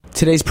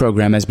Today's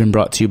program has been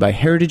brought to you by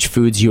Heritage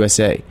Foods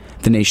USA,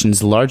 the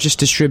nation's largest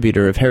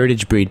distributor of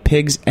heritage breed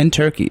pigs and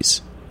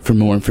turkeys. For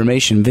more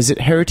information, visit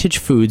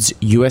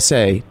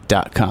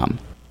heritagefoodsusa.com.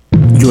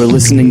 You're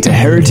listening to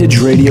Heritage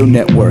Radio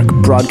Network,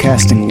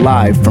 broadcasting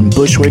live from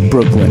Bushwick,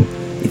 Brooklyn.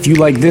 If you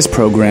like this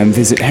program,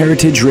 visit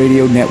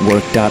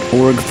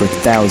heritageradionetwork.org for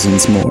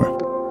thousands more.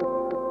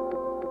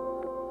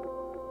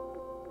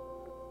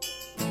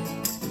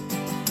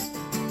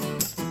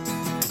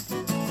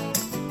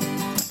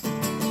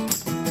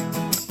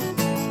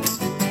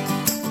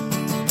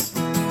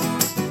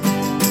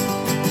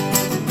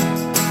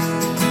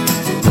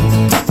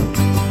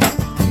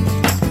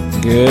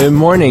 Good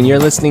morning. You're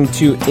listening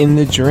to In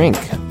the Drink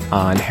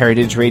on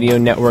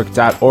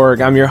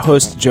heritageradionetwork.org. I'm your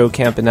host, Joe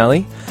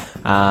Campanelli.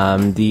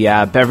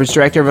 The beverage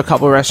director of a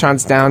couple of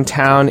restaurants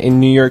downtown in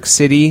New York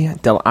City,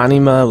 Del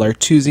Anima,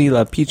 L'Artusi,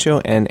 La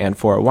Piccio, and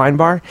Amphora Wine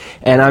Bar.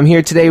 And I'm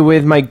here today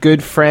with my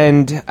good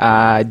friend,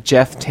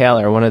 Jeff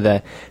Taylor, one of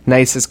the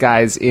nicest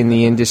guys in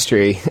the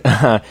industry.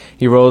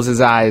 He rolls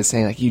his eyes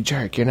saying, like, you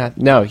jerk, you're not...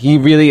 No, he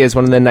really is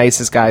one of the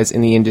nicest guys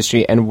in the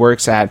industry and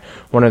works at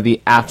one of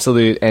the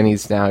absolute... And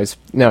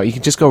no, you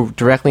can just go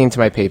directly into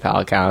my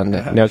PayPal account,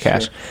 no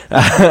cash.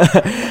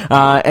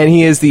 And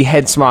he is the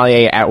head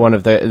sommelier at one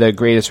of the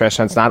greatest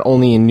restaurants, not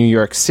only in New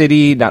York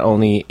City, not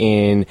only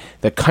in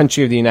the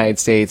country of the United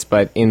States,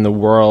 but in the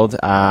world.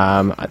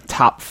 A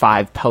top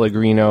 5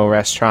 Pellegrino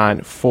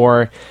restaurant,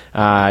 4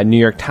 New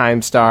York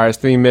Times stars,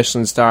 3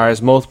 Michelin stars,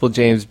 multiple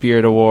James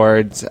Beard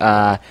Awards.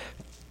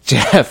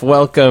 Jeff,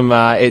 welcome.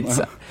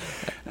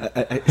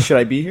 Should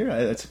I be here?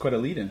 That's quite a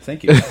lead-in.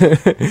 Thank you.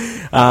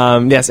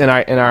 Yes, in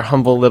our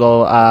humble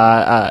little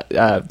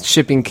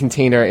shipping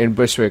container in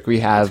Bushwick, we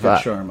have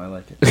charm. I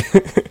like it.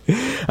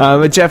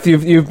 But Jeff,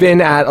 you've been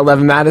at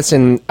 11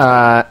 Madison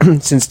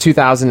since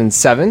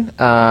 2007.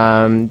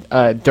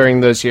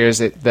 During those years,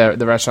 the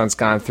restaurant's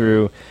gone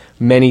through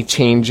many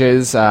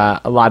changes,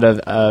 a lot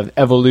of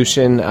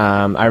evolution.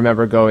 I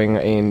remember going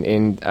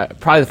in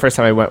probably the first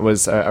time I went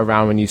was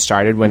around when you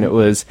started, when it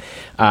was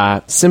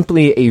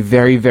simply a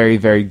very, very,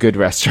 very good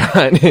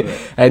restaurant.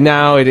 And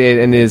now it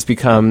has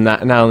become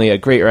not only a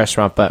great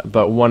restaurant,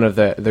 but one of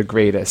the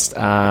greatest.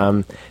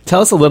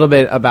 Tell us a little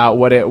bit about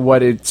what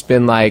it's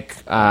been like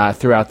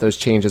throughout those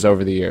changes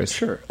over the years.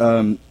 Sure.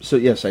 So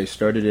yes, I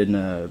started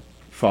in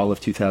fall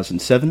of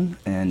 2007,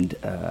 and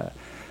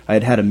I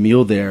had a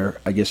meal there,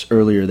 I guess,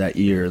 earlier that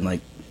year, in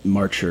like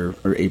March or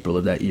April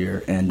of that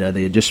year, and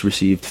they had just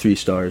received 3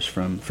 stars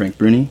from Frank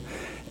Bruni,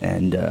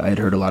 and I had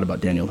heard a lot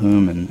about Daniel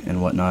Humm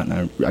and whatnot,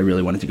 and I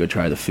really wanted to go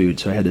try the food,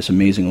 so I had this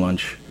amazing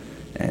lunch,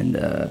 and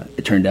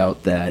it turned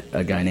out that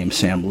a guy named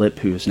Sam Lipp,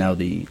 who is now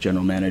the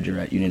general manager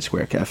at Union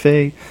Square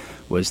Cafe,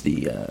 was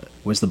the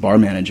bar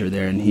manager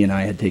there, and he and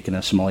I had taken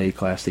a sommelier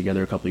class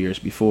together a couple of years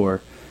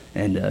before,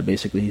 and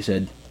basically he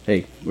said,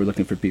 hey, we're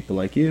looking for people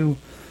like you.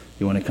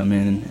 You want to come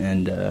in?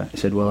 And I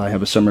said, well, I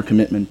have a summer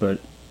commitment, but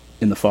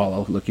in the fall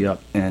I'll look you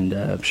up.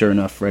 And sure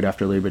enough, right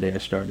after Labor Day I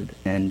started.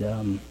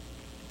 And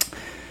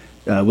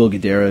Will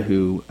Guidera,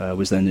 who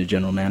was then the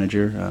general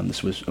manager,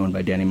 this was owned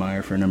by Danny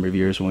Meyer for a number of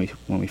years when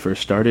we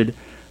first started,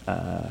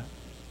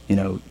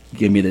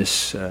 gave me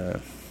this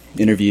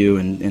interview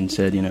and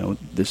said,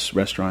 this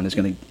restaurant is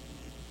going to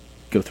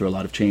go through a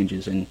lot of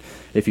changes, and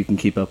if you can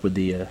keep up with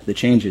the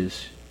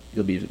changes,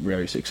 you'll be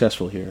very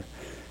successful here.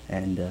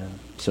 And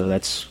so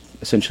that's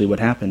essentially what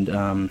happened.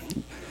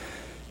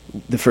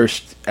 The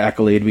first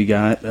accolade we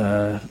got,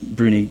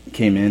 Bruni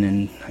came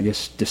in I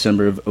guess,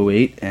 December of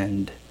 2008,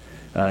 and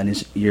in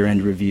his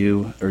year-end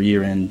review, or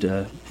year-end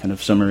kind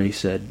of summary,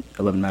 said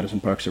 11 Madison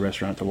Park's a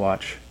restaurant to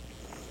watch.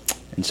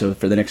 And so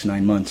for the next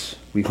 9 months,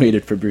 we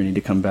waited for Bruni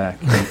to come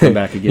back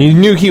again. You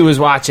knew he was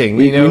watching.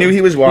 We knew he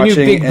was watching.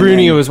 You knew Big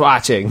Bruni was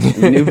watching.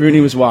 We knew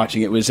Bruni was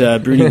watching. It was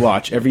Bruni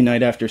Watch. Every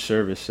night after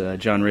service,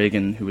 John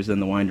Reagan, who was then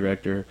the wine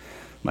director,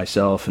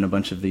 myself and a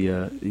bunch of the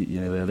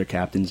the other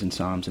captains and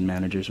somms and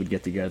managers would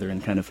get together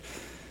and kind of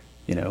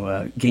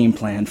game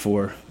plan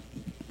for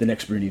the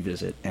next Bruni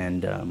visit.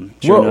 And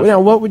now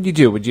what would you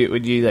do? Would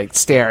you like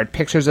stare at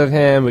pictures of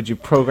him? Would you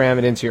program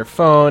it into your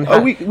phone?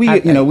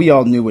 We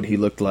all knew what he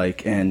looked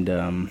like, and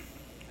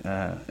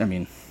I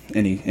mean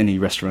any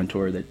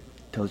restaurateur that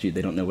tells you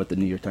they don't know what the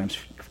New York Times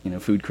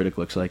food critic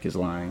looks like is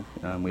lying.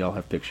 We all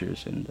have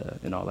pictures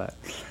and all that.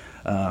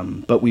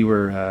 But we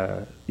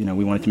were,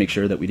 we wanted to make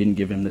sure that we didn't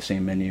give him the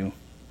same menu,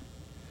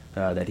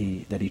 that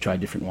he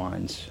tried different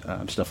wines,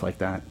 stuff like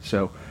that.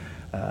 So,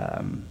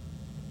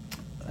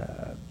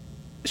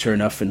 sure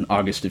enough, in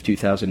August of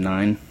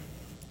 2009,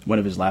 one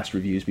of his last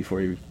reviews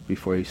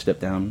before he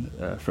stepped down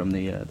from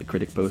the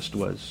critic post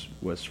was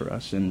for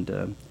us, and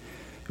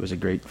it was a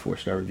great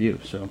 4-star review.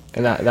 So,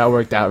 and that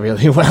worked out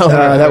really well.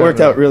 That worked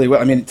out really well.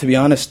 I mean, to be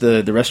honest,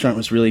 the restaurant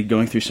was really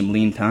going through some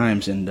lean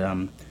times,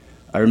 and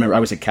I remember I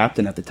was a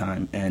captain at the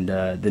time, and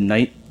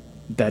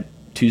that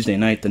Tuesday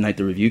night, the night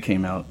the review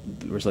came out,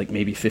 there was like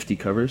maybe 50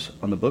 covers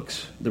on the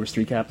books. There was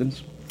 3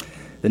 captains.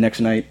 The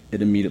next night,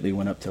 it immediately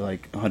went up to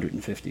like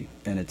 150,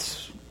 and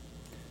it's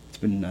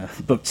been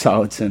booked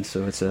solid since,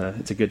 so it's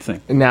a good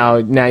thing. Now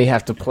you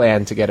have to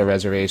plan to get a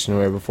reservation,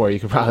 where before you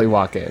could probably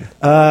walk in.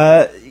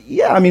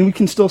 Yeah, I mean, we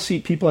can still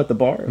seat people at the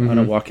bar on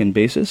a walk-in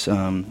basis. They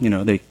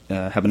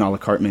have an a la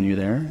carte menu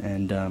there,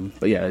 and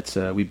but yeah, it's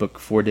we book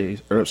 4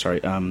 days.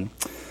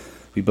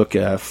 We book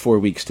 4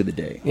 weeks to the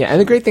day. Yeah, and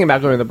the great thing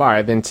about going to the bar,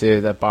 I've been to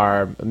the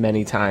bar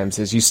many times,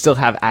 is you still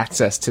have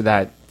access to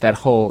that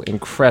whole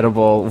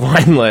incredible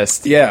wine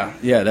list. Yeah,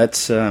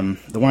 that's the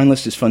wine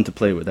list is fun to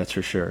play with, that's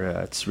for sure.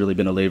 It's really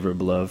been a labor of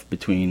love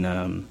between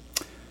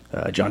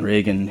John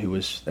Reagan, who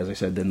was, as I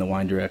said, then the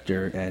wine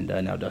director, and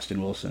now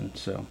Dustin Wilson.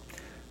 So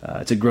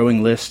it's a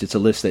growing list. It's a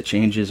list that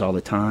changes all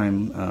the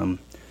time.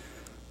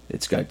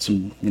 It's got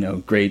some,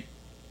 great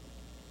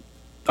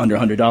under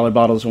 $100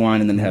 bottles of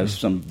wine, and then has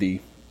some of the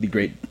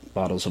great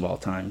bottles of all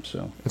time.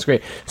 So that's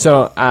great.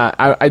 So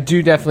I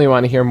do definitely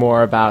want to hear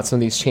more about some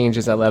of these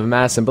changes at Levin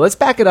Madison, but let's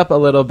back it up a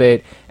little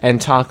bit and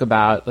talk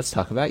about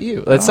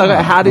you. Let's talk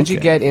about how did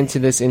you get into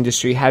this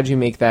industry? How did you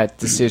make that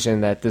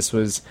decision that this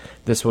was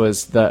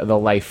the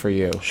life for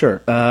you?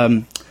 Sure.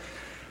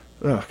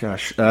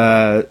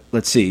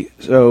 Let's see.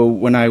 So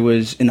when I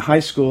was in high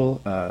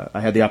school, I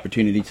had the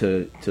opportunity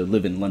to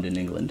live in London,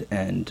 England,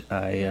 and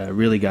I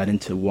really got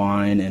into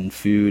wine and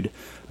food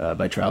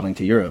by traveling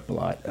to Europe a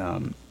lot.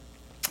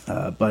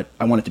 But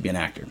I wanted to be an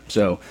actor.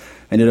 So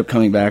I ended up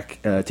coming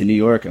back to New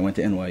York. I went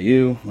to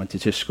NYU, went to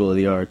Tisch School of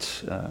the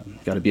Arts,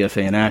 got a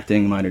BFA in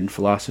acting, minored in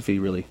philosophy,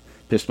 really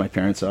pissed my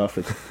parents off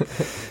with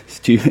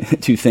two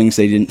things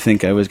they didn't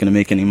think I was going to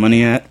make any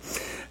money at.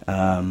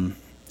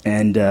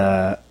 And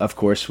of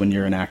course, when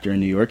you're an actor in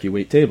New York, you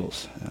wait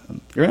tables.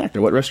 You're an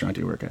actor. What restaurant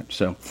do you work at?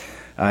 So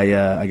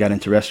I got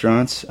into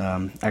restaurants.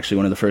 Actually,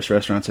 one of the first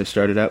restaurants I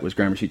started at was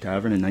Gramercy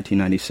Tavern in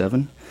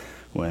 1997,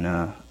 when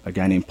a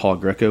guy named Paul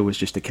Greco was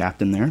just a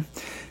captain there.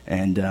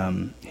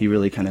 And he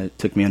really kind of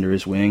took me under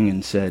his wing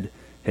and said,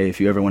 hey, if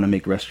you ever want to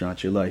make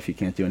restaurants your life, you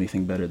can't do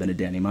anything better than a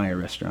Danny Meyer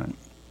restaurant.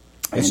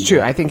 It's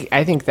true. I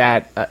think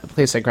that a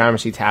place like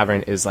Gramercy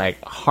Tavern is like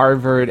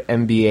Harvard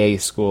MBA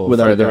school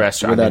for the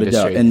restaurant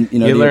industry. And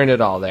you learn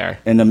it all there.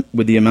 And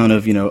with the amount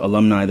of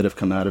alumni that have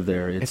come out of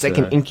there, it's like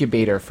an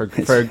incubator for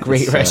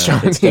great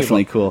restaurants. It's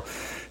definitely cool.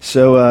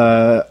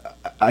 So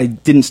I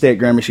didn't stay at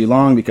Gramercy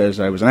long because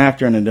I was an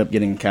actor and ended up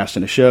getting cast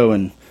in a show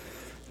and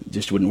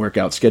just wouldn't work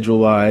out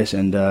schedule-wise,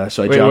 and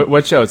so I Wait,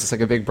 what show? Is this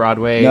like a big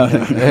Broadway? No.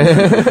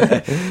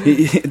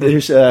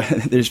 There's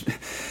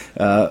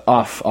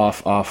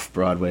off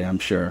Broadway, I'm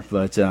sure,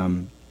 but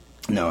no,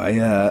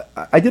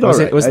 I did all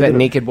right. Was that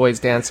Naked Boys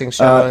Dancing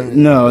show?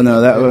 No,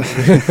 that was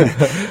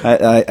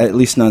at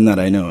least none that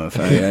I know of.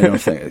 I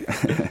don't think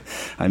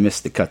I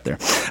missed the cut there,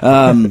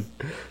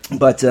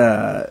 but.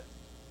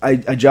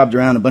 I jobbed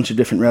around a bunch of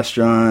different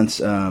restaurants.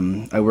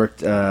 I worked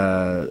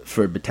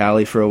for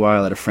Batali for a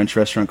while at a French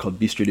restaurant called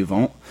Bistro du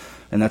Vent,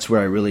 and that's where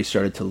I really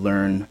started to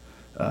learn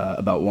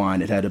about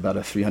wine. It had about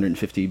a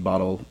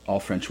 350-bottle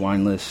all-French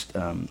wine list.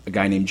 A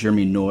guy named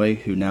Jeremy Noy,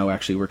 who now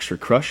actually works for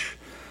Crush,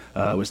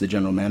 was the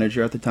general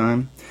manager at the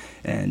time,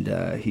 and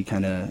he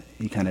kind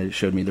of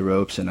showed me the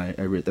ropes, and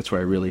that's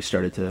where I really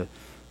started to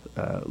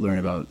learn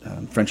about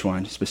French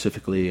wine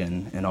specifically,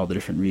 and all the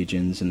different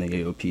regions and the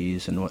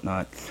AOPs and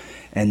whatnot.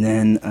 And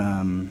then,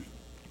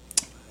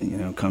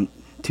 come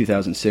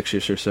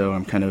 2006 or so,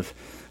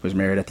 was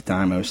married at the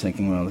time. I was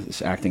thinking, well,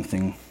 this acting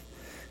thing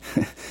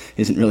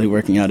isn't really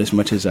working out as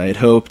much as I had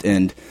hoped,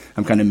 and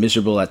I'm kind of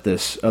miserable at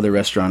this other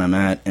restaurant I'm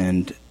at.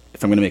 And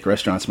if I'm going to make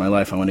restaurants in my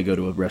life, I want to go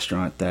to a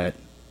restaurant that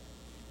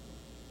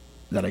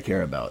I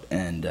care about.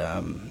 And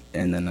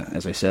then,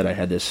 as I said, I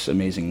had this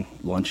amazing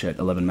lunch at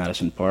 11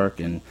 Madison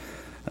Park, and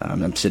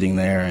I'm sitting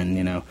there, and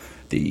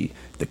the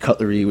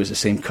cutlery was the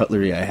same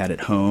cutlery I had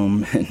at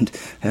home and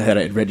that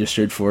I had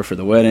registered for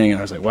the wedding. And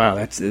I was like, wow,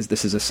 this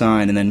is a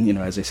sign. And then,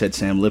 as I said,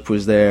 Sam Lip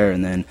was there.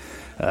 And then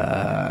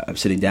I'm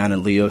sitting down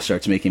and Leo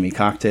starts making me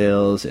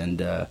cocktails.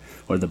 And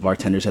one of the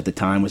bartenders at the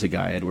time was a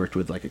guy I had worked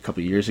with like a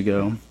couple of years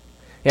ago.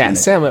 Yeah, and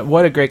Sam Lip,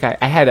 what a great guy.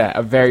 I had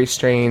a very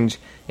strange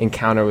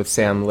encounter with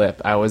Sam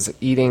Lip. I was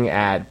eating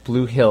at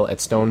Blue Hill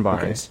at Stone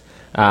Barns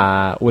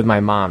with my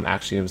mom,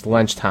 actually. It was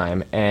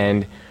lunchtime.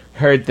 And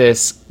heard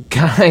this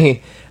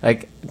guy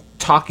like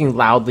talking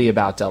loudly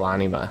about Del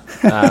Anima,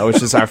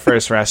 which is our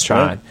first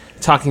restaurant,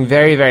 talking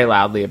very, very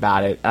loudly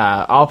about it,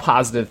 all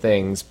positive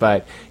things,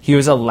 but he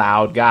was a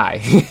loud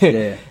guy.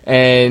 Yeah.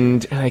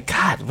 And like,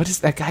 God, what is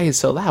that guy is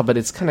so loud? But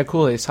it's kind of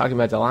cool that he's talking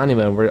about Del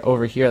Anima, and we're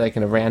over here like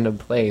in a random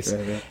place.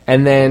 Right.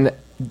 And then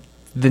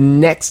the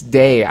next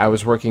day I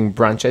was working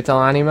brunch at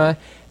Del Anima,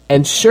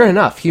 and sure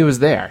enough, he was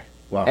there.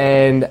 Wow.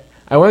 And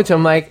I went to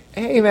him like,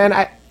 hey,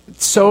 man,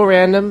 it's so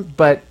random,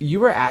 but you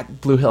were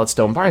at Blue Hill at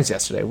Stone Barns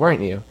yesterday,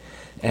 weren't you?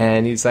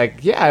 And he's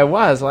like, yeah, I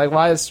was. Like, well,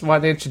 I just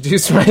wanted to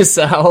introduce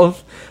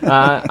myself.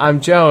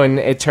 I'm Joe, and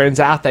it turns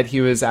out that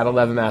he was at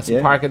 11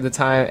 Madison Park at the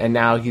time, and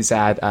now he's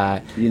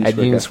at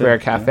Union Square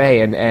Cafe.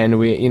 Yeah. And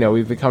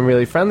we've become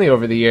really friendly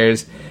over the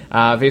years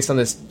based on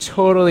this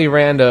totally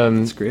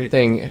random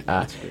thing.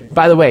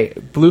 By the way,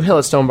 Blue Hill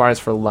at Stone Barns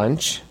for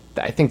lunch,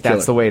 I think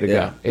that's the way to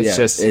go. It's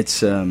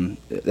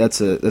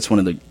that's one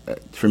of the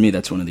for me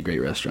that's one of the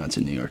great restaurants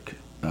in New York.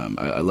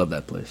 I love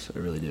that place. I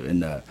really do.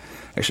 And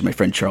actually, my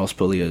friend Charles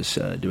Puglia is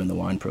doing the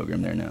wine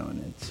program there now,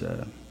 and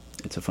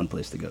it's a fun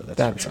place to go.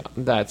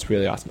 That's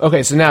really awesome.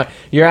 Okay, so now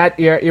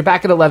you're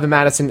back at 11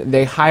 Madison.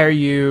 They hire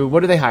you. What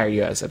do they hire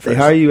you as at first?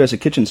 They hire you as a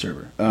kitchen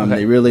server. Okay.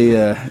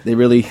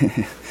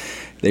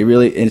 They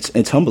really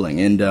it's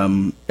humbling,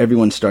 and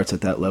everyone starts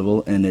at that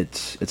level, and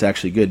it's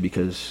actually good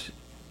because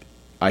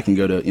I can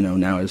go to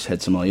now as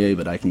head sommelier,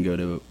 but I can go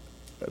to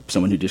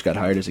someone who just got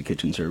hired as a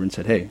kitchen server and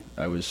said, "Hey,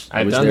 I was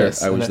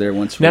there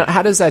once." Now,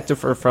 how does that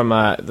differ from,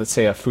 let's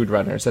say, a food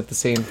runner? Is that the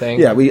same thing?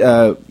 Yeah, we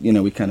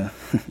kind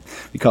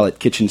of we call it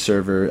kitchen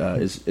server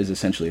is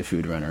essentially a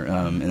food runner,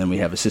 and then we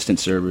have assistant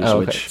servers.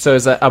 Which so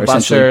is a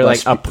busser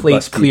like a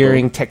plate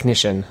clearing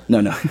technician?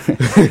 No.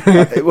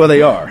 Well,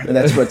 they are, and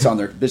that's what's on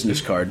their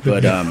business card.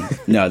 But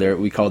no,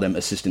 we call them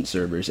assistant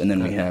servers, and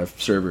then we have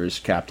servers,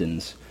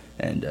 captains,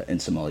 and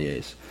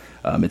sommeliers.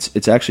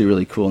 It's actually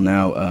really cool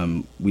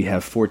now. We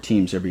have 4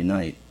 teams every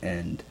night,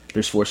 and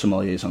there's 4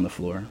 sommeliers on the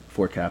floor,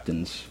 4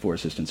 captains, 4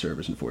 assistant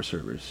servers, and 4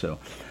 servers. So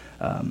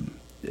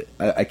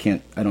I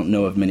don't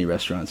know of many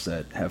restaurants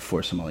that have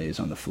 4 sommeliers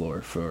on the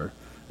floor for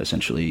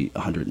essentially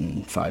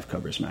 105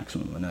 covers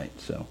maximum a night.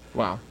 So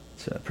wow,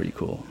 it's pretty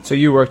cool. So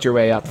you worked your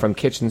way up from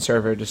kitchen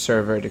server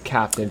to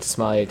captain to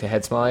sommelier to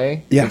head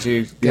sommelier. Yeah. Did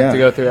you get to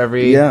go through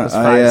every? Yeah,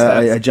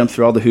 steps? I jumped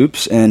through all the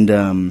hoops, and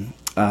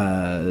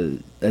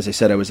as I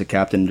said, I was a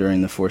captain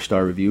during the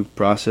 4-star review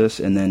process,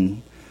 and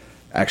then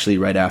actually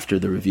right after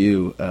the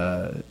review,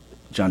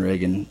 John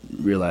Reagan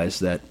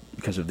realized that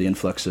because of the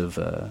influx of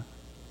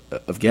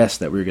guests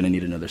that we were going to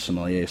need another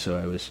sommelier.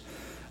 So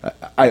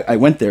I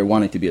went there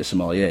wanting to be a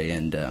sommelier,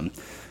 and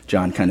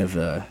John kind of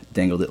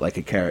dangled it like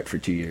a carrot for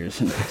 2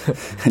 years,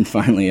 and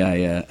finally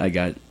I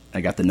got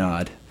the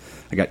nod.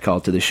 I got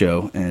called to the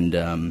show, and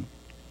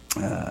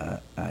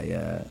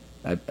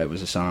I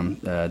was a somm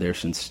there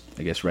since,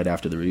 I guess, right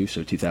after the review,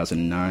 so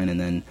 2009, and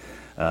then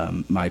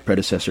my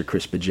predecessor,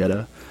 Chris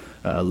Bagetta,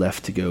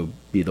 left to go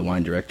be the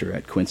wine director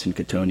at Quince and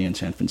Cattonia in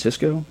San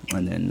Francisco,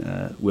 and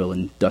then Will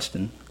and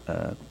Dustin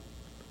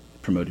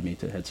promoted me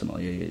to head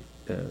sommelier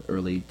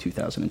early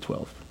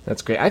 2012.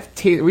 That's great.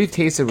 We've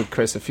tasted with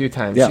Chris a few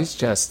times. Yeah. She's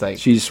just like...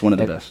 She's one of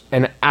the best.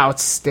 An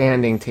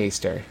outstanding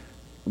taster.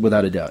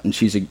 Without a doubt, and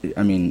she's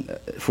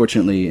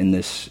fortunately in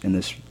this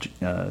this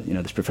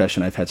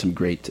profession, I've had some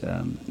great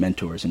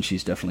mentors, and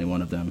she's definitely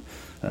one of them.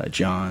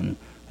 John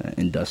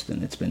and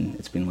Dustin. It's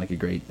been like a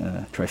great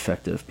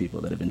trifecta of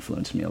people that have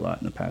influenced me a lot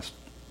in the past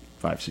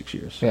 5-6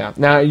 years. Yeah.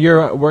 Now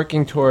you're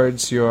working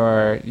towards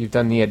you've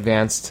done the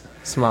advanced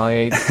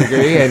sommelier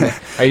degree, and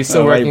are you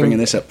still working? Why are you bringing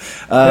this up?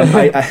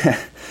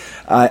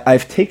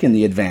 I've taken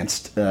the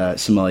advanced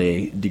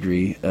sommelier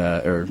degree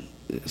or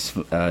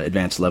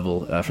advanced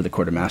level for the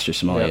quartermaster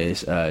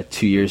sommeliers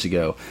 2 years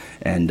ago,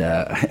 and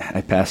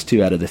I passed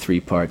 2 out of the 3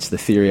 parts. The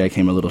theory I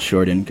came a little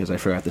short in because I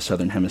forgot the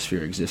Southern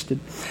Hemisphere existed.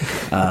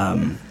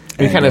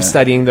 You're kind of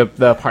studying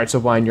the parts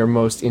of wine you're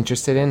most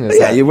interested in.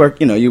 You work.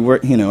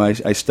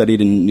 I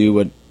studied and knew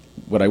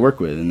what I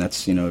work with, and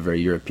that's a very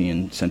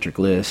European centric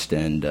list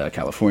and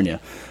California.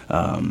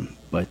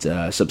 But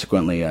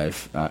subsequently, I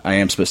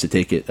am supposed to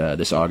take it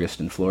this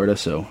August in Florida,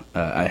 so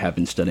I have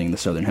been studying the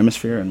Southern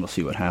Hemisphere, and we'll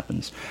see what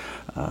happens.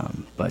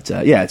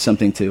 It's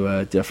something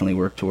to definitely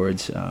work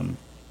towards.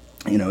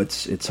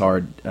 It's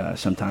hard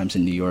sometimes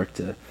in New York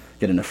to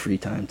get enough free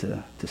time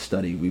to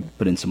study. We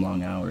put in some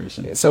long hours.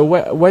 So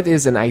what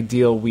is an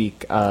ideal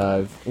week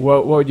of,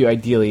 what would you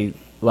ideally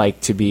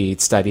like to be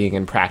studying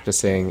and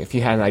practicing? If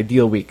you had an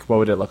ideal week, what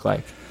would it look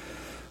like?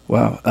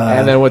 Wow.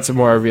 And then what's a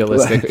more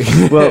realistic?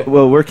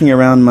 well, working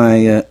around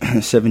my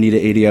 70 to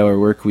 80 hour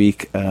work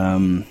week,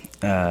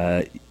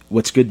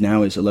 what's good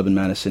now is 11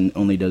 Madison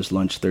only does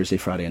lunch Thursday,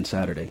 Friday, and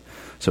Saturday.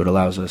 So it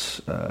allows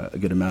us a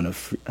good amount of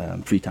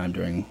free time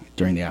during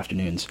the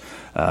afternoons.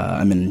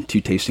 I'm in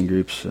 2 tasting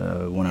groups,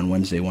 one on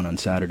Wednesday, one on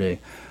Saturday.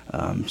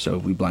 So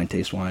we blind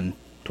taste wine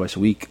twice a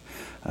week.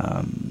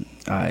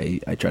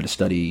 I try to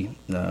study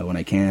when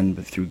I can,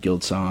 but through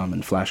Guild Somm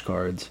and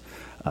flashcards.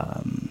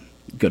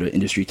 Go to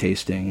industry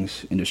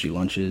tastings, industry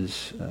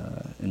lunches,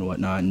 and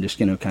whatnot, and just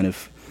kind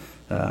of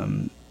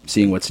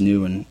seeing what's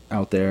new and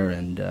out there,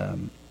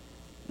 and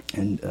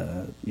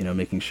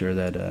making sure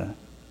that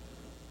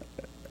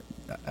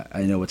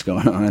I know what's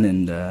going on,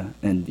 and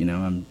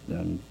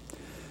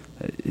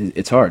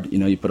it's hard.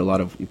 You put a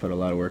lot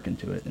of work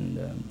into it,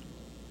 and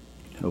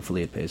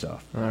hopefully it pays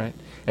off. All right.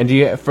 And do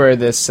you, for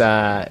this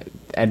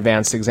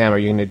advanced exam, are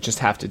you going to just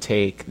have to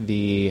take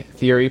the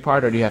theory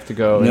part, or do you have to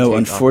go? No,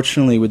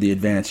 unfortunately, with the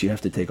advanced, you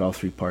have to take all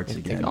 3 parts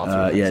again.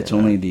 It's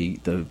only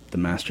the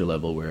master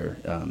level where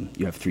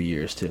you have 3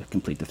 years to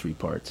complete the 3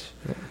 parts.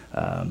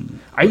 Yeah.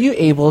 Are you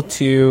able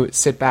to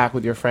sit back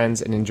with your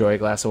friends and enjoy a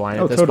glass of wine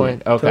at this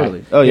point? Okay.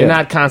 Totally. Oh, yeah. You're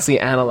not constantly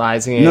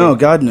analyzing it? No,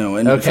 God, no.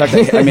 And in fact,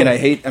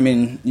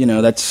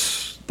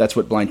 that's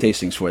what blind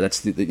tasting's for.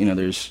 That's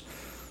there's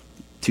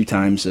 2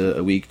 times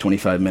a week,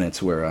 25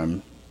 minutes where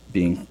I'm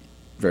being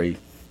very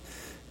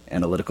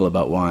analytical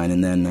about wine,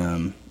 and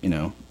then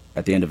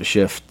at the end of a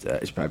shift,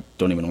 I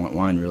don't even want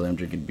wine really. I'm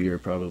drinking beer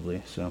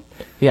probably. So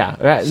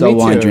yeah, sell me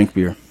wine, too. drink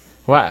beer.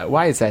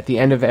 Why is that? The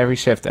end of every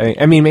shift.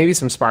 I mean, maybe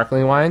some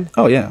sparkling wine.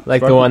 Oh yeah,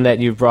 like the one that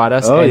you brought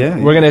us. Oh and yeah.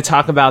 We're going to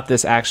talk about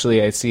this.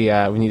 Actually, I see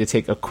we need to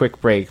take a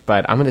quick break,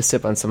 but I'm going to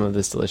sip on some of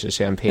this delicious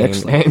champagne.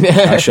 Excellent.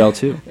 I shall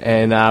too.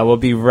 And we'll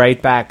be right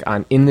back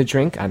on In the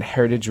Drink on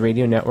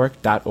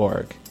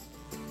heritageradionetwork.org.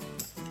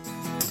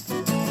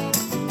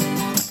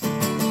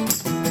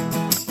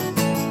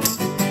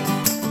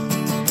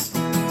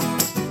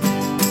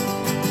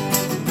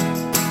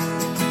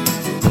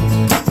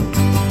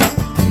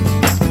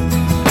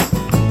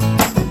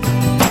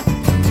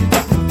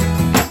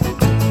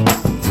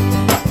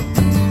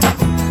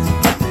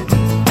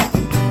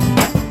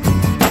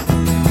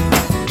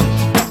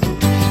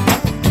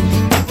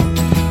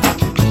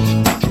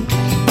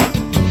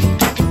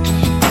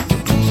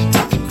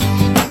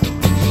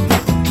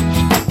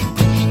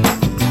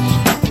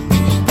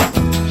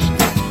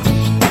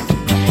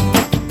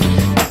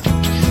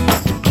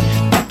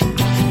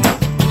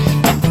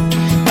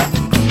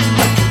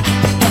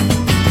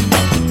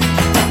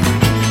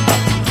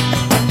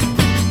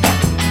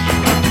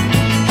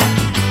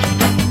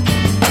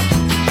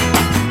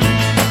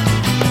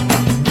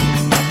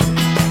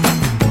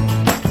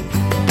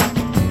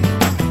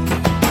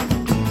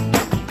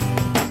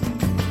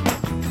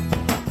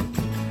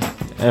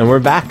 And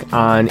we're back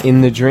on In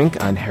the Drink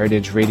on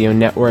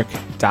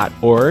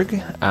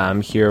heritageradionetwork.org.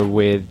 I'm here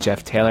with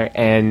Jeff Taylor.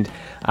 And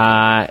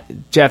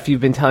Jeff,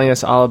 you've been telling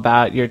us all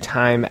about your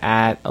time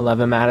at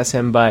 11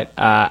 Madison, but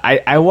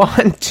I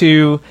want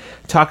to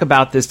talk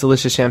about this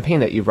delicious champagne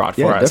that you brought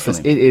for us.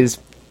 Definitely. It is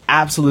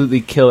absolutely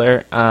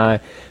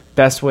killer.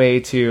 Best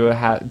way to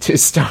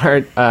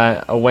start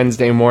a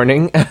Wednesday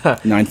morning.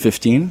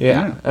 9:15.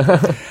 Yeah.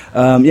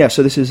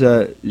 So this is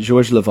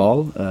Georges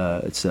Laval.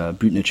 It's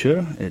Brut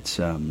Nature. It's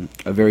a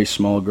very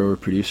small grower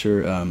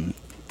producer.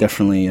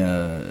 Definitely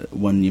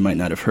one you might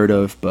not have heard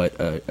of, but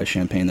a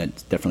champagne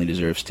that definitely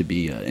deserves to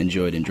be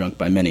enjoyed and drunk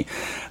by many.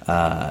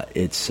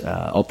 It's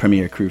all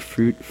Premier Cru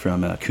fruit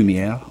from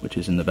Cumières, which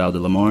is in the Val de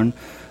la Marne.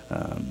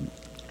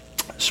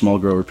 Small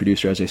grower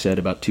producer, as I said,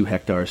 about 2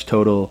 hectares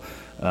total.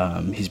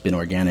 He's been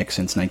organic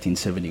since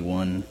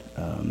 1971.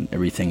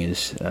 Everything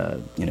is,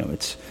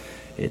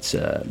 it's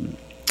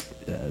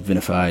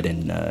vinified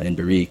in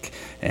barrique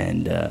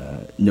and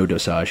no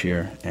dosage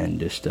here, and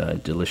just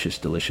delicious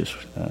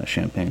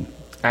champagne.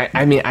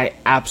 I mean, I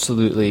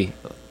absolutely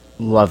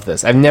love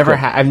this. I've never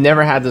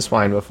had this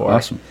wine before.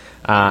 Awesome.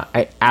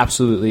 I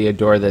absolutely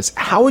adore this.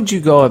 How would you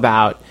go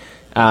about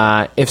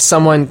if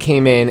someone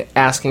came in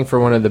asking for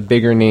one of the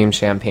bigger name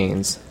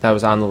champagnes that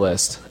was on the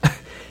list?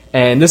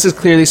 And this is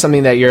clearly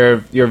something that you're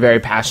very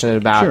passionate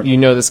about. Sure. You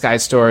know this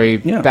guy's story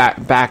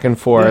back and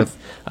forth.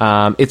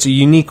 Yeah. It's a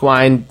unique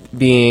wine,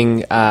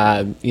 being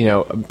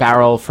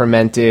barrel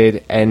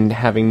fermented and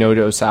having no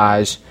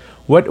dosage.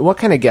 What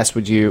kind of guest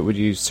would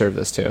you serve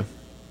this to?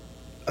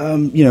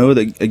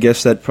 A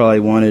guest that probably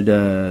wanted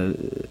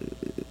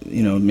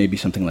maybe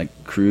something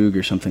like Krug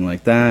or something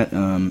like that.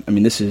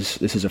 This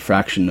is a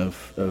fraction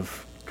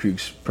of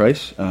Krug's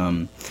price.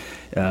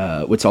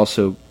 What's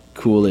also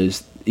cool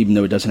is, even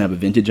though it doesn't have a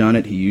vintage on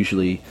it, he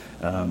usually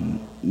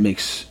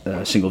makes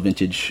single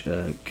vintage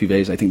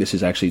cuvées. I think this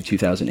is actually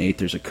 2008.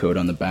 There's a code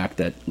on the back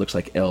that looks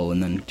like L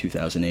and then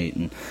 2008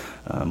 and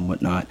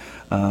whatnot.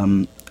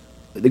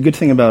 The good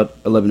thing about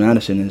 11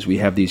 Madison is we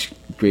have these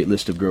great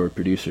list of grower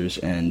producers,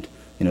 and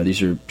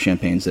these are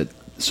champagnes that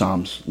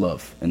Soms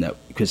love, and that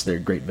because they're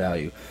great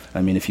value.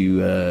 I mean, if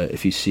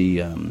you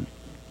see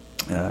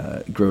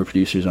grower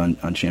producers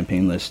on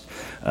champagne list.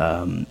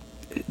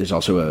 There's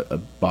also a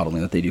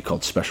bottling that they do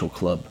called Special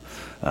Club,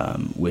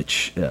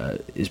 which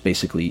is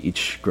basically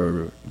each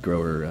grower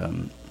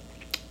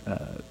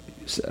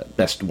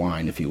best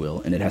wine, if you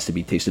will, and it has to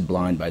be tasted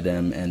blind by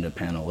them and a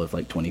panel of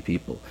like 20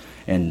 people.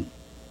 And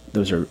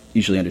those are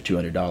usually under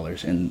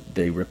 $200, and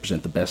they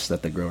represent the best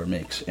that the grower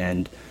makes.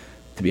 And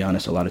to be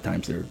honest, a lot of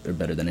times they're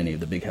better than any of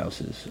the big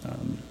houses.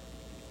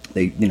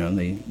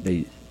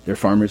 They're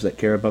farmers that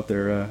care about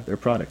their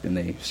product, and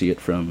they see it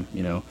from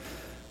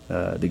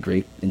the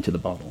grape into the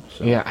bottle.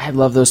 So. Yeah, I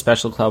love those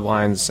Special Club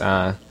wines.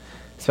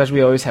 Especially,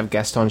 we always have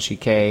Gaston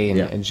Chiquet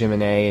and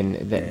Giminet, and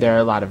there are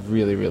a lot of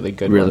really, really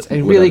good ones.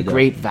 And really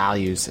great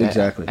values.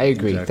 Exactly. I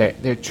agree.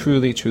 Exactly. They're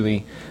truly,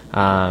 truly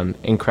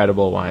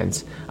incredible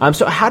wines.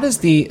 So how does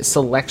the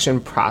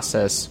selection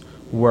process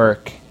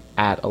work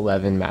at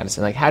 11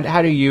 Madison? Like,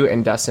 how do you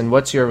and Dustin,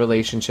 what's your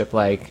relationship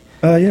like?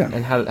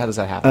 And how does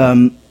that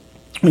happen?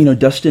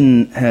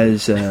 Dustin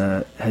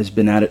has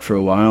been at it for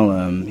a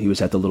while. He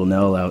was at the Little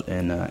Nell out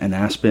in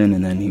Aspen,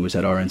 and then he was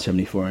at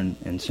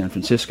RN74 in San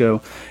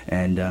Francisco.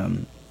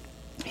 And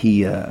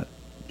he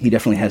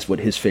definitely has what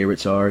his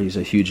favorites are. He's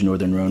a huge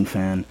Northern Rhone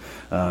fan.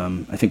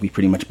 I think we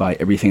pretty much buy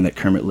everything that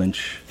Kermit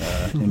Lynch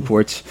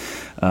imports.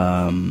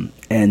 And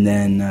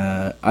then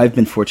I've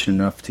been fortunate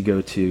enough to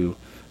go to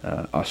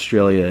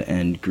Australia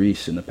and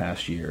Greece in the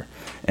past year,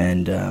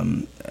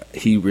 and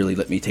he really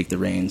let me take the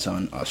reins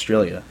on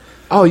Australia.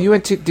 Oh, you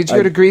went to? Did you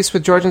go to Greece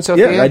with George and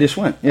Sophia? Yeah, I just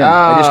went. Yeah,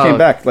 I just came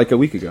back like a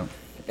week ago.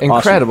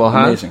 Incredible,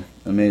 awesome.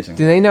 Huh? Amazing.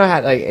 Do they know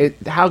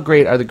how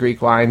great are the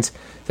Greek wines? Do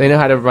they know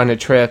how to run a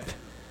trip?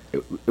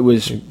 It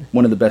was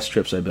one of the best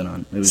trips I've been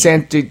on. It was,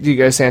 do you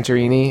go to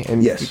Santorini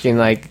and yes. you can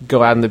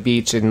go out on the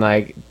beach and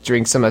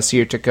drink some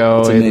Assyrtiko?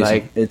 It's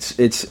amazing. And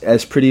it's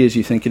as pretty as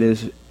you think it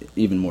is,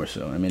 even more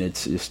so. I mean,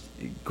 it's just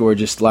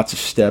gorgeous. Lots of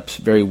steps,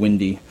 very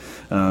windy.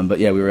 But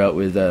yeah, we were out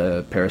with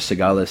Paris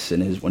Segalis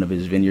in one of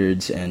his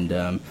vineyards,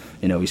 and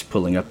he's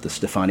pulling up the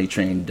Stefani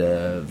trained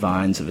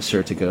vines of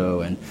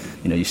Assyrtiko, and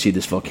you see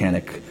this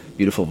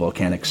beautiful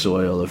volcanic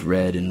soil of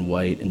red and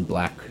white and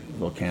black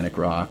volcanic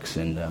rocks,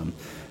 and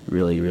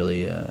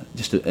really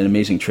just an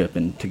amazing trip.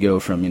 And to go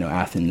from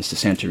Athens to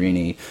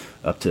Santorini,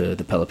 up to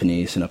the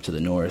Peloponnese and up to the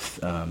north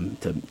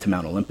to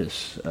Mount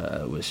Olympus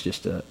was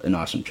just an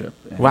awesome trip.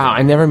 And, wow,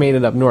 I never made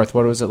it up north.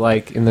 What was it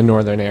like in the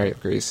northern area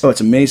of Greece? Oh, it's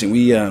amazing.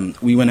 We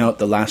went out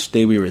the last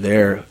day we were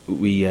there.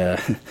 We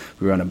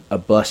were on a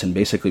bus, and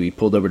basically we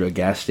pulled over to a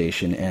gas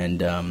station, and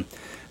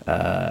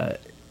the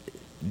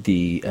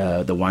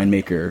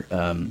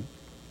winemaker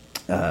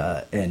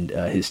and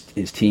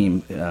his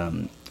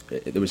team.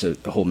 There was a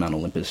whole Mount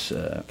Olympus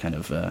kind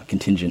of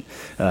contingent.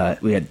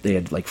 They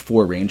had like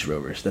 4 Range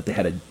Rovers that they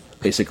had to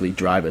basically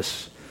drive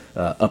us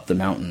up the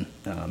mountain,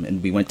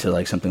 and we went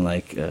to something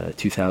like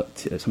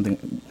 2,000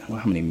 something. Well,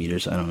 how many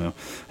meters? I don't know.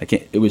 I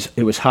can't. It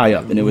was high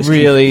up, and it was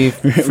really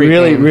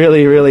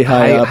really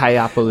high up.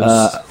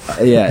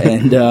 Highopolis. Yeah,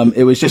 and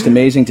it was just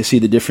amazing to see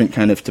the different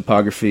kind of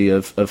topography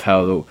of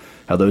how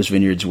those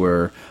vineyards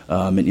were,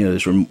 and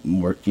those were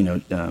more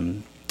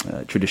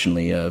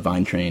traditionally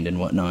vine trained and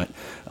whatnot,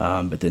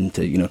 but then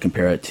to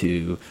compare it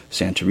to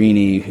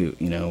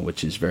Santorini,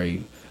 which is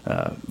very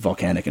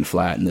volcanic and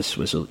flat, and this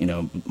was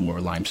more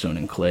limestone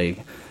and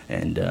clay,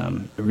 and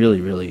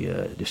really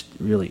just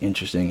really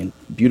interesting and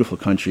beautiful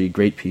country,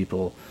 great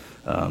people,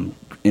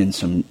 and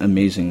some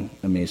amazing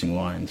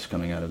wines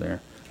coming out of there.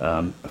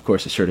 Of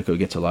course, Assyrtiko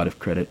gets a lot of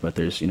credit, but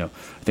there's I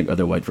think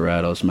other white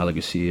varietals,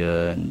 Malagasy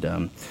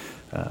and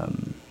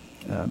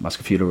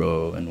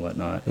Moscofiore and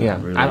whatnot.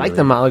 Yeah, I like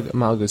the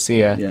Malagasy.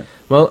 Yeah.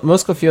 Well,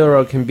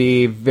 Moscofiore can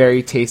be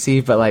very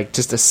tasty, but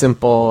just a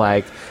simple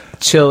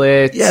chill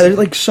it. Yeah, they're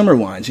like summer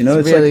wines. It's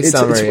really like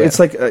summer. It's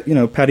like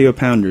patio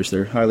pounders.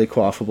 They're highly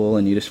quaffable,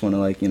 and you just want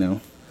to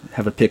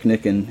have a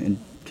picnic and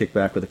kick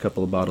back with a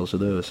couple of bottles of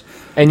those.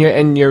 And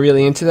you're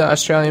really into the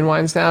Australian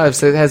wines now. Has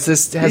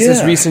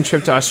this recent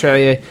trip to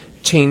Australia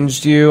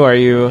changed you? Are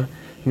you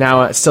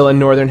now still a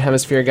Northern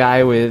Hemisphere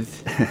guy with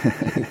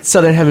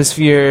Southern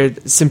Hemisphere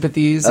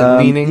sympathies and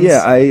leanings?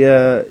 Yeah,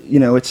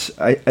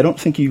 I don't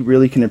think you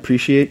really can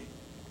appreciate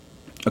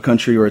a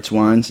country or its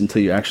wines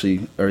until you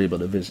actually are able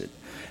to visit.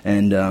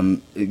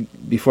 And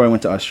before I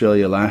went to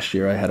Australia last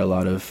year, I had a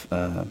lot of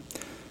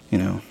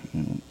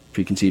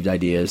preconceived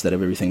ideas that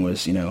everything was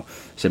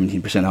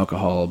 17%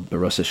 alcohol,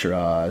 Barossa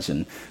Shiraz,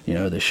 and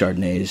the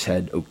Chardonnays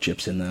had oak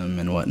chips in them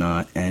and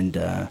whatnot. And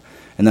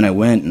then I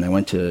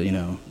went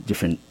to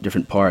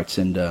different parts,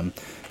 and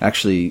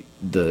actually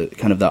the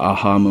kind of the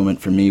aha moment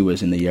for me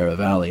was in the Yarra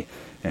Valley,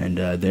 and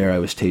there I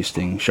was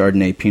tasting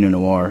Chardonnay, Pinot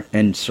Noir,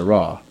 and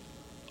Syrah,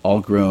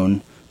 all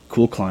grown,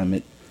 cool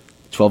climate,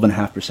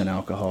 12.5%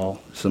 alcohol.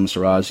 Some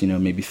Syrahs,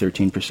 maybe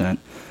 13%,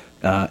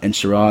 and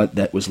Syrah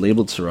that was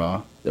labeled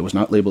Syrah that was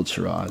not labeled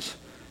Shiraz,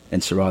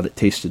 and Syrah that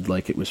tasted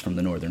like it was from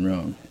the Northern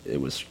Rhone.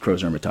 It was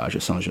Crozes Hermitage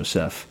of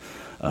Saint-Joseph,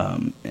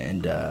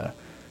 and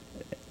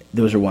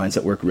those are wines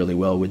that work really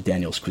well with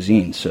Daniel's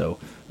cuisine. So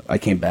I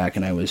came back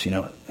and I was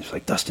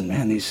like, Dustin,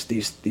 man, these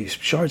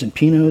Chards and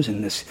Pinots,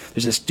 and there's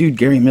this dude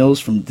Gary Mills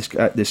from this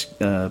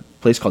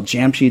place called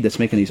Jamshed that's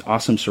making these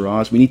awesome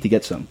Syrahs. We need to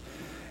get some.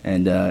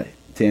 And to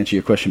answer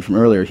your question from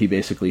earlier, he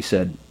basically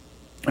said,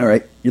 all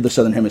right, you're the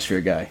Southern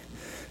Hemisphere guy.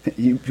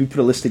 You put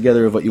a list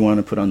together of what you want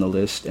to put on the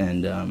list,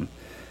 and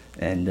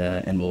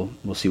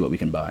we'll see what we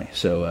can buy.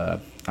 So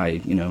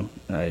I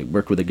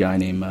work with a guy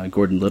named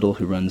Gordon Little,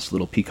 who runs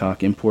Little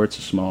Peacock Imports,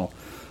 a small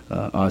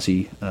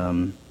Aussie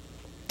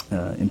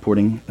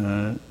importing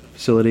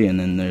facility, and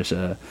then there's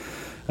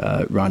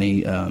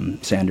Ronnie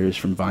Sanders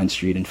from Vine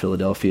Street in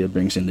Philadelphia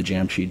brings in the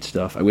Jamshed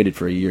stuff. I waited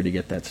for a year to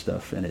get that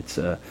stuff, and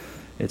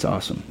it's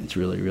awesome. It's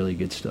really, really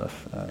good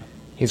stuff.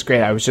 He's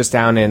great. I was just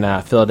down in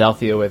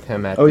Philadelphia with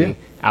him at the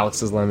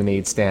Alex's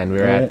Lemonade stand. We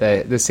were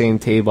at the same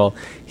table.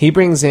 He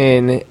brings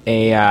in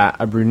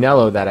a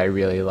Brunello that I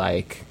really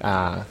like,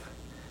 Le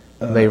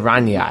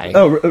Ragnai.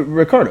 Oh,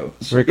 Ricardo.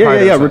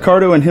 Yeah.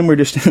 Ricardo and him were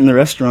just in the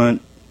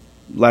restaurant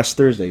last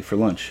Thursday for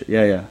lunch.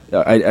 Yeah.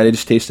 I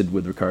just tasted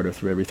with Ricardo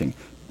through everything.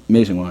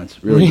 Amazing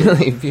wines.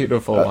 Really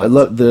beautiful wines. I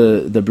love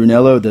the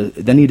Brunello.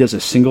 Then he does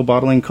a single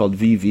bottling called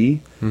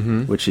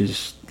VV, which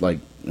is like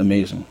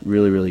amazing.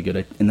 Really, really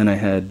good. And then I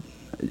had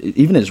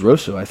even his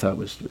Rosso, I thought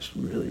was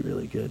really,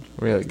 really good.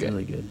 Really good.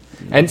 Really good.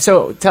 And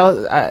so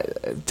tell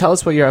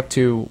us what you're up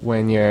to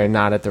when you're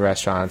not at the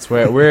restaurants.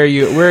 Where are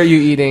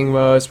you eating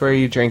most? Where are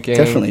you drinking?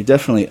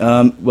 Definitely.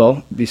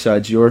 Well,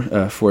 besides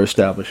your 4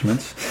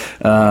 establishments,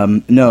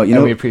 no, you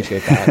know, we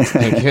appreciate that.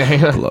 Thank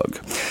you. Plug.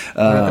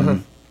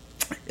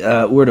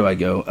 Where do I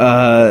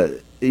go?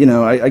 You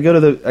know, I go to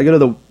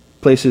the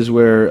places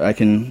where I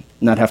can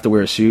not have to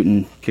wear a suit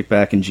and kick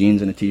back in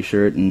jeans and a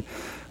t-shirt, and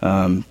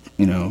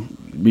you know,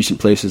 recent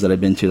places that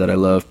I've been to that I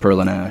love, Pearl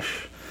and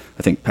Ash.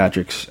 I think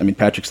Patrick's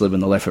living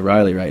the life of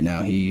Riley right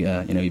now. He you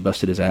know, he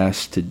busted his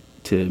ass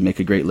to make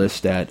a great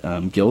list at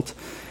Gilt,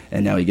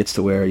 and now he gets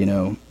to wear, you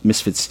know,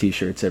 Misfits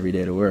t-shirts every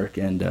day to work,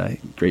 and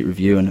great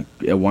review, and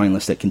a wine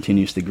list that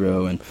continues to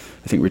grow. And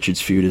I think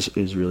Richard's Food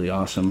is really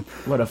awesome.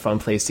 What a fun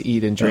place to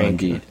eat and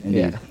drink. Indeed.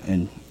 Yeah.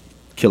 And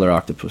Killer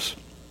Octopus.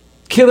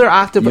 Killer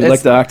Octopus. You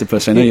like the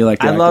octopus. I know you like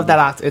the octopus. I love that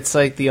octopus. It's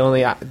like the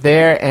only...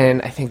 there,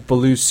 and I think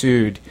Baloo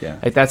Sud. Yeah.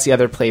 Like, that's the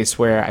other place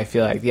where I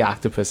feel like the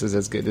octopus is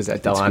as good as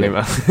at Del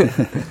Anima.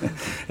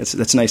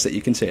 That's nice that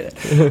you can say that.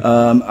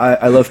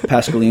 I love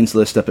Pascaline's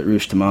list up at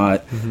Rouge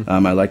Tomate.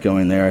 I like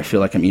going there. I feel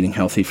like I'm eating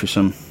healthy for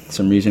some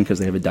reason, because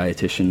they have a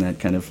dietitian that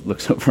kind of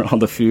looks over all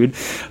the food.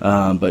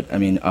 But, I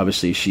mean,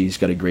 obviously she's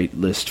got a great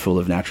list full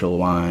of natural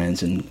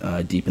wines,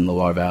 and deep in the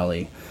Loire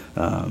Valley.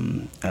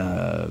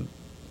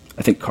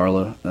 I think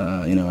Carla,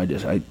 you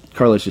know,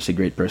 Carla's just a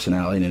great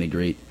personality and a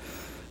great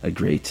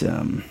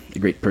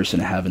person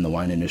to have in the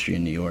wine industry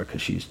in New York,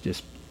 because she's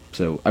just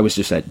so. I was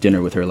just at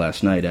dinner with her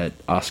last night at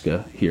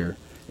Oscar here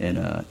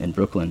in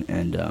Brooklyn,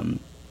 and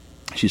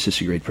she's just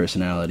a great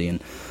personality,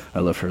 and I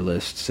love her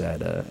lists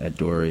at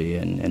Dory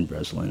and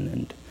Breslin,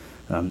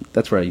 and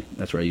that's where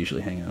I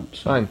usually hang out.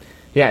 So. Fun.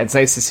 Yeah, it's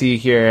nice to see you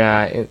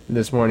here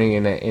this morning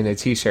in a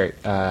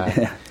t-shirt.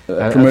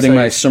 Promoting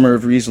my Summer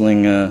of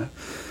Riesling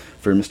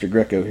for Mr.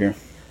 Greco here.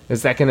 Are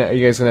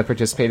you guys gonna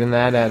participate in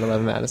that at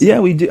 11 Madison? Yeah,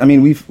 we do. I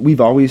mean, we've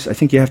always. I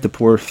think you have to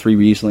pour 3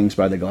 Rieslings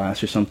by the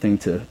glass or something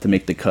to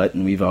make the cut,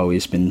 and we've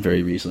always been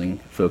very Riesling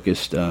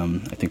focused. I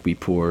think we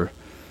pour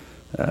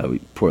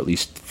at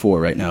least 4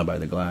 right now by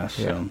the glass.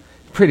 Yeah. So.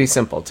 Pretty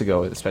simple to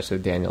go with, especially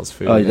with Daniel's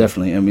food. Oh,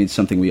 definitely. I mean, it's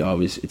something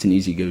it's an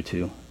easy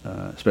go-to,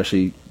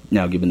 especially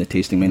now given the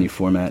tasting menu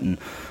format and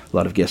a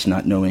lot of guests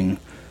not knowing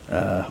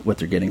what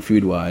they're getting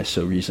food-wise.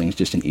 So Riesling is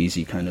just an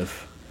easy kind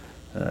of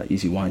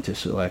easy wine to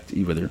select,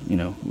 whether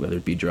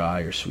it be dry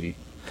or sweet.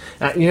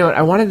 You know what?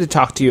 I wanted to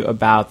talk to you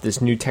about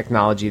this new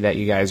technology that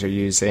you guys are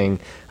using.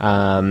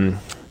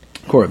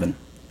 Coravin.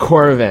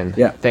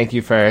 Yeah. Thank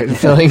you for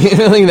filling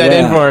that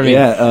in for me.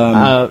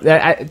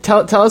 Yeah.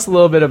 Tell us a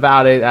little bit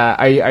about it.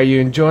 Are you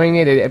enjoying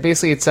it?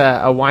 Basically, it's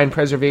a wine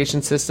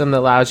preservation system that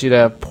allows you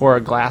to pour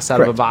a glass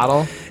out of a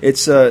bottle.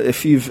 It's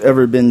if you've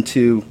ever been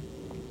to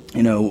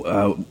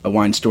a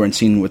wine store and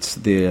seen what's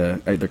they're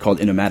called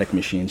Inomatic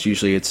machines.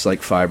 Usually it's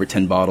like 5 or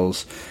 10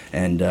 bottles,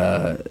 and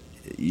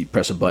you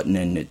press a button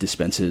and it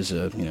dispenses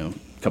a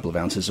couple of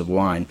ounces of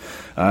wine.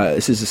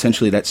 This is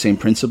essentially that same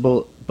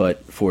principle,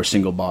 but for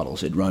single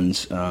bottles. It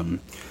runs.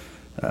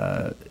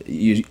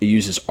 It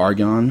uses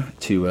argon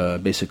to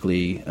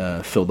basically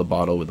fill the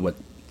bottle with what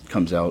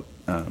comes out,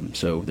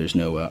 so there's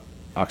no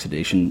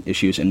oxidation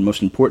issues, and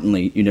most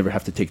importantly, you never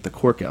have to take the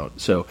cork out.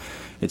 So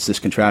it's this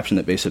contraption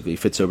that basically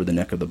fits over the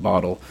neck of the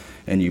bottle,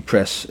 and you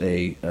press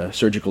a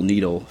surgical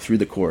needle through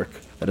the cork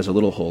that has a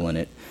little hole in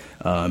it,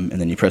 and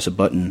then you press a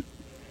button,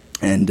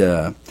 and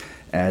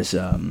as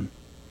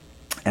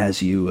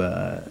you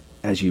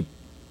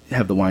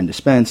have the wine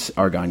dispense,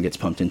 argon gets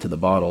pumped into the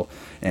bottle,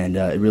 and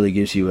it really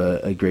gives you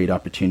a great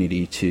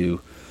opportunity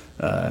to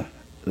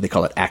they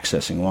call it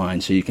accessing wine.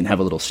 So you can have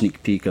a little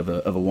sneak peek of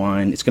a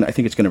wine. I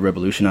think it's going to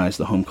revolutionize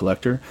the home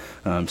collector.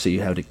 So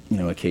you have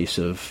a case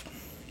of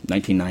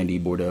 1990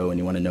 Bordeaux, and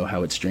you want to know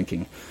how it's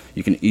drinking.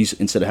 You can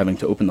instead of having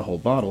to open the whole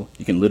bottle,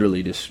 you can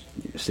literally just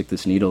stick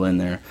this needle in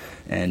there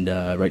and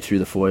right through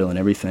the foil and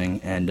everything,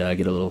 and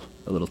get a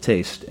little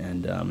taste.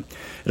 And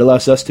it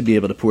allows us to be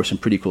able to pour some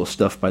pretty cool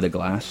stuff by the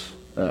glass.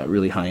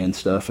 Really high-end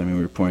stuff. I mean,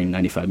 we were pouring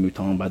 95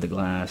 Mouton by the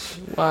glass.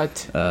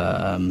 What?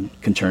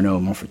 Conterno,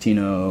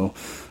 Monfortino.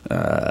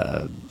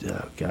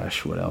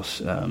 What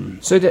else?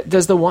 So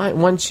does the wine,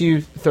 once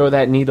you throw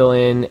that needle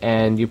in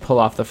and you pull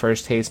off the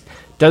first taste,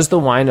 does the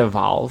wine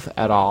evolve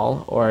at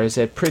all, or is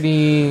it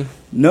pretty?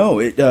 No,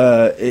 it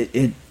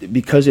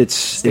because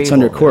it's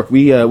under Stable. cork.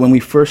 We when we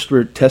first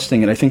were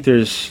testing it, I think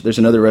there's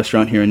another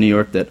restaurant here in New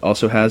York that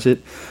also has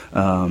it,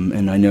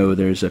 and I know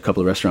there's a couple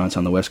of restaurants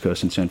on the West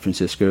Coast in San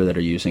Francisco that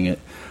are using it,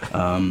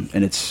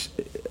 and it's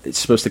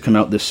supposed to come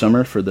out this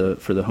summer for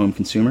the home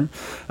consumer,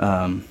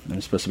 and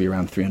it's supposed to be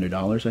around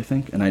 $300, I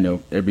think. And I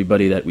know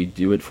everybody that we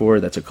do it for,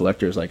 that's a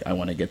collector, is like, I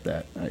want to get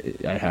that.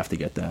 I have to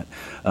get that.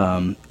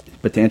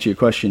 But to answer your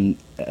question,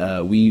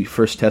 we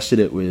first tested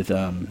it with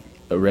a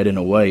red and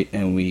a white,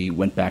 and we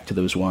went back to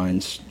those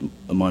wines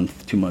a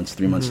month, 2 months,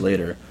 3 months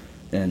later,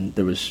 and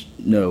there was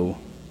no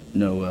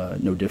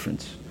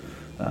difference.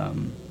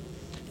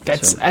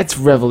 That's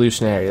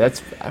revolutionary.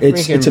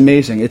 It's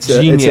amazing. It's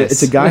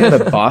a guy out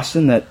of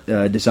Boston that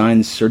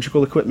designs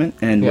surgical equipment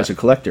and was a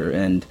collector,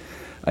 and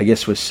I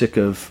guess was sick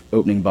of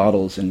opening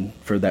bottles and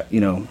for that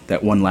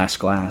that one last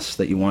glass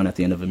that you want at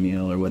the end of a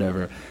meal or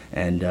whatever,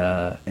 and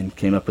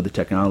came up with the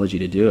technology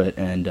to do it.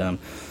 And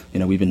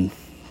we've been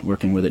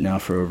working with it now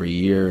for over a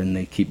year, and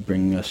they keep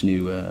bringing us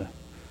new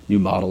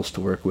models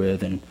to work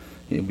with, and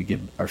we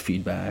give our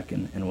feedback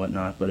and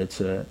whatnot. But it's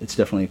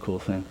definitely a cool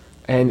thing.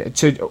 And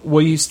so,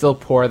 will you still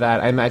pour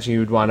that? I imagine you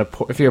would want to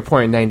pour, if you're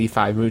pouring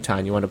 95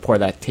 Mouton, you want to pour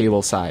that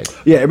table side.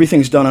 Yeah,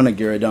 everything's done on a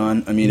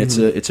Gueridon. I mean,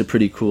 it's a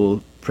pretty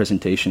cool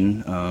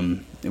presentation.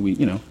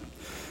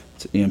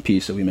 It's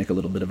EMP, so we make a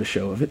little bit of a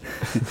show of it.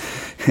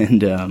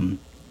 And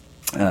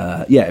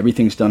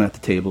everything's done at the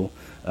table.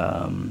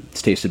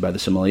 It's tasted by the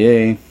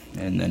sommelier,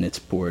 and then it's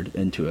poured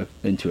into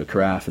a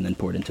carafe, and then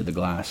poured into the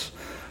glass.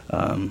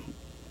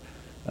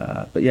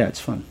 But yeah, it's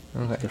fun.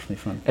 Okay. It's definitely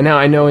fun. And now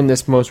I know in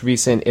this most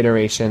recent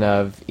iteration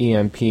of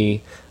EMP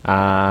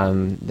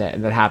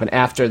that happened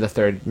after the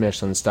third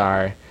Michelin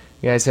star,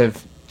 you guys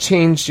have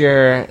changed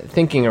your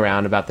thinking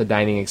around about the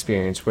dining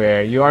experience,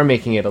 where you are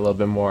making it a little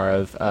bit more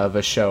of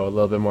a show, a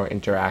little bit more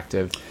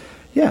interactive.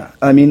 Yeah,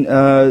 I mean,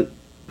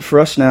 for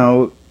us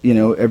now,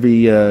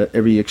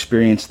 every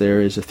experience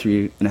there is a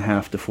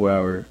 3.5 to 4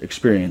 hour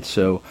experience.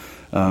 So,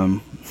 where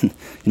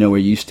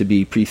you used to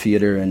be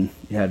pre-theater and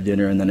you have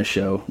dinner and then a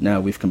show, now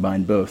we've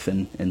combined both,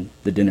 and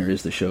the dinner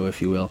is the show,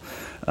 if you will.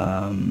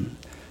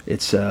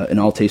 It's an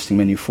all-tasting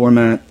menu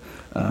format.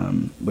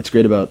 What's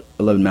great about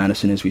 11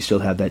 Madison is we still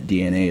have that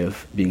DNA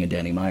of being a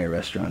Danny Meyer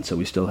restaurant, so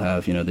we still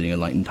have, the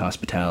enlightened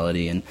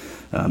hospitality and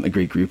a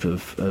great group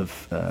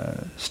of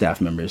staff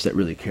members that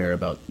really care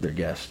about their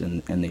guests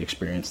and the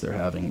experience they're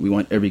having. We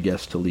want every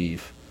guest to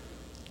leave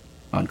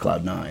on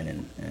cloud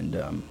nine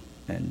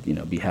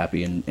and be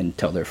happy and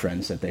tell their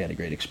friends that they had a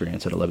great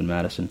experience at 11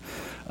 Madison.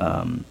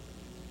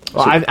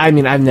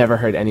 I've never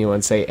heard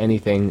anyone say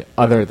anything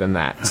other than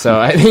that. So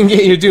I think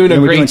you're doing a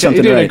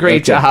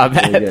great job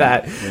at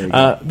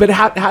that. But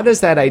how does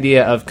that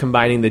idea of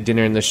combining the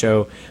dinner and the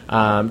show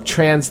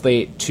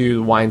translate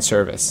to wine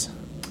service?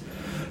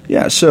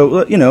 Yeah,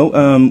 so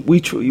we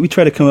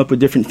try to come up with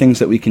different things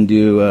that we can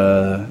do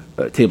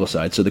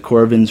tableside. So the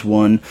Corvin's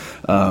one,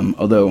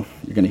 although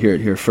you're going to hear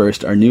it here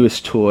first. Our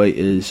newest toy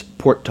is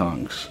port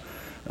tongs.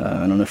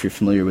 I don't know if you're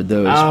familiar with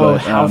those. Oh, but,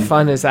 how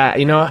fun is that?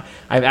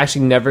 I've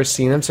actually never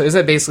seen them. So is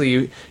that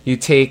basically you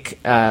take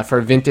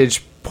for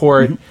vintage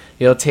port,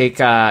 you'll take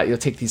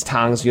these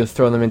tongs, you'll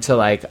throw them into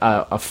like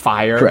a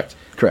fire.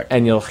 Correct.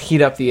 And you'll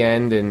heat up the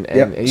end, and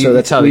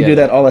so we do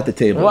that all at the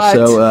table. What?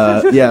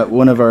 So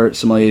one of our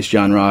sommeliers,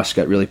 John Ross,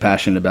 got really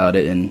passionate about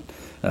it, and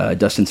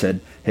Dustin said,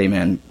 "Hey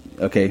man,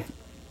 okay,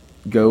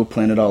 go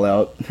plan it all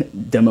out,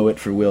 demo it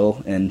for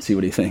Will, and see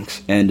what he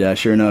thinks." And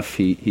sure enough,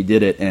 he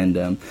did it, and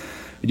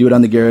we do it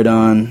on the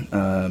Gueridon.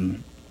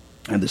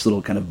 I have this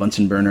little kind of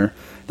Bunsen burner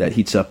that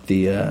heats up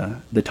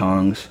the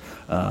tongs,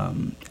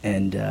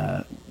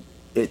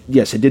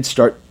 it did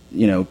start.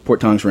 Port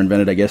tongs were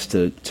invented, I guess,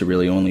 to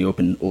really only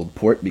open old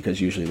port,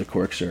 because usually the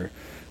corks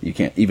you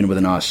can't, even with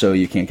an Osso,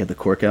 you can't get the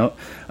cork out.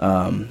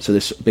 So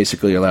this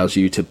basically allows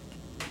you to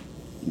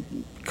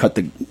cut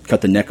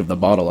the neck of the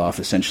bottle off,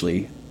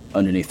 essentially,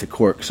 underneath the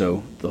cork,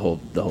 so the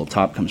whole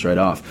top comes right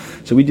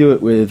off. So we do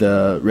it with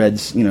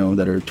reds,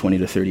 that are 20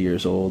 to 30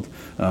 years old,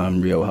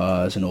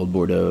 Riojas and old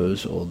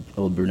Bordeaux's,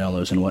 old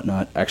Brunellos and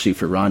whatnot. Actually,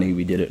 for Ronnie,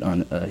 we did it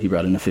on. He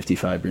brought in a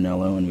 55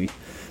 Brunello, and we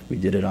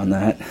did it on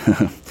that.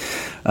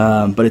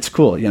 But it's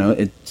cool,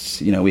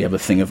 it's we have a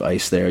thing of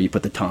ice there. You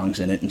put the tongs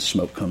in it, and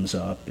smoke comes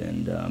up,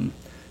 and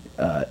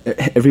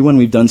everyone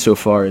we've done so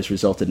far has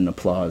resulted in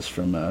applause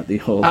from the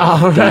whole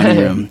dining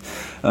room.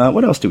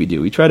 What else do we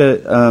do? We try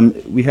to.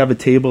 We have a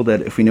table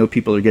that if we know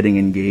people are getting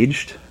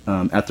engaged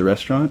at the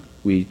restaurant,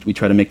 we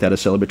try to make that a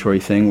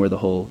celebratory thing where the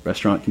whole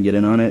restaurant can get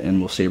in on it, and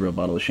we'll savor a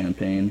bottle of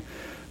champagne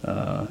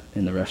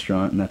in the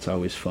restaurant, and that's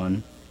always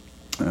fun.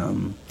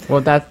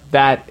 Well,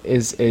 that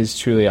is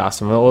truly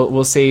awesome.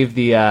 We'll save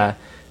the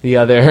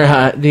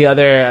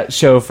other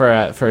show for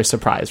a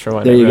surprise for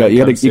one. There you go.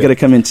 You got to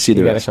come in to see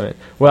the rest.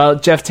 Well,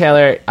 Jeff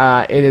Taylor,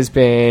 it has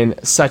been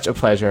such a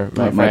pleasure,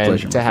 my friend,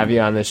 pleasure, to have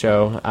you on the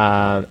show.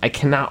 I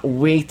cannot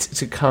wait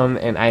to come,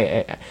 and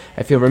I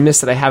feel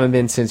remiss that I haven't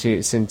been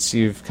since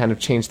you've kind of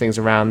changed things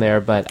around there.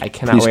 But I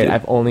cannot wait.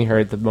 I've only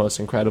heard the most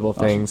incredible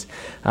things,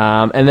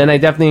 and then I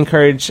definitely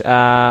encourage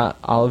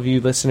all of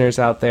you listeners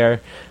out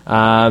there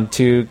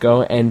to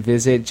go and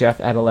visit Jeff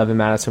at 11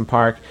 Madison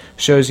Park.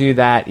 Shows you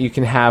that you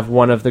can have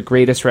one of the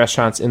greatest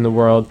restaurants in the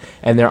world,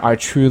 and there are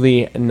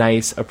truly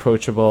nice,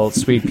 approachable,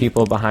 sweet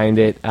people behind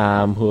it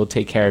who will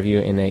take care of you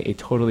in a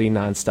totally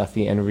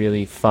non-stuffy and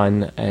really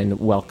fun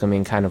and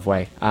welcoming kind of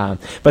way.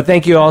 But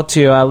thank you all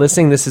to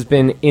listening. This has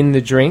been In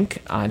the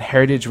Drink on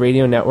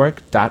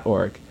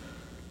heritageradionetwork.org.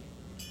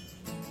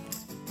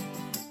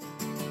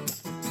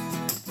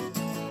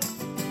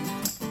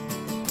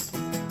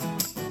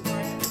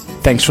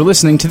 Thanks for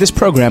listening to this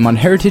program on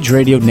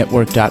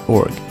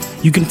heritageradionetwork.org.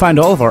 You can find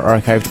all of our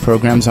archived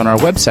programs on our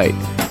website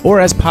or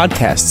as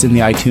podcasts in the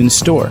iTunes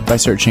Store by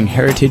searching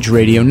Heritage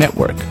Radio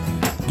Network.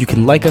 You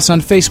can like us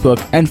on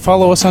Facebook and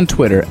follow us on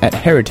Twitter at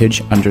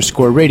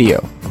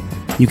heritage_radio.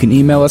 You can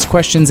email us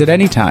questions at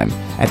any time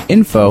at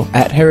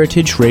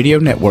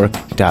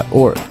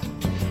info@heritageradionetwork.org.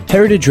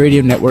 Heritage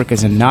Radio Network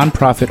is a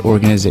non-profit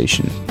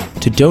organization.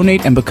 To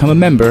donate and become a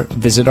member,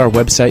 visit our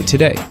website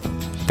today.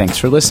 Thanks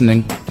for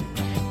listening.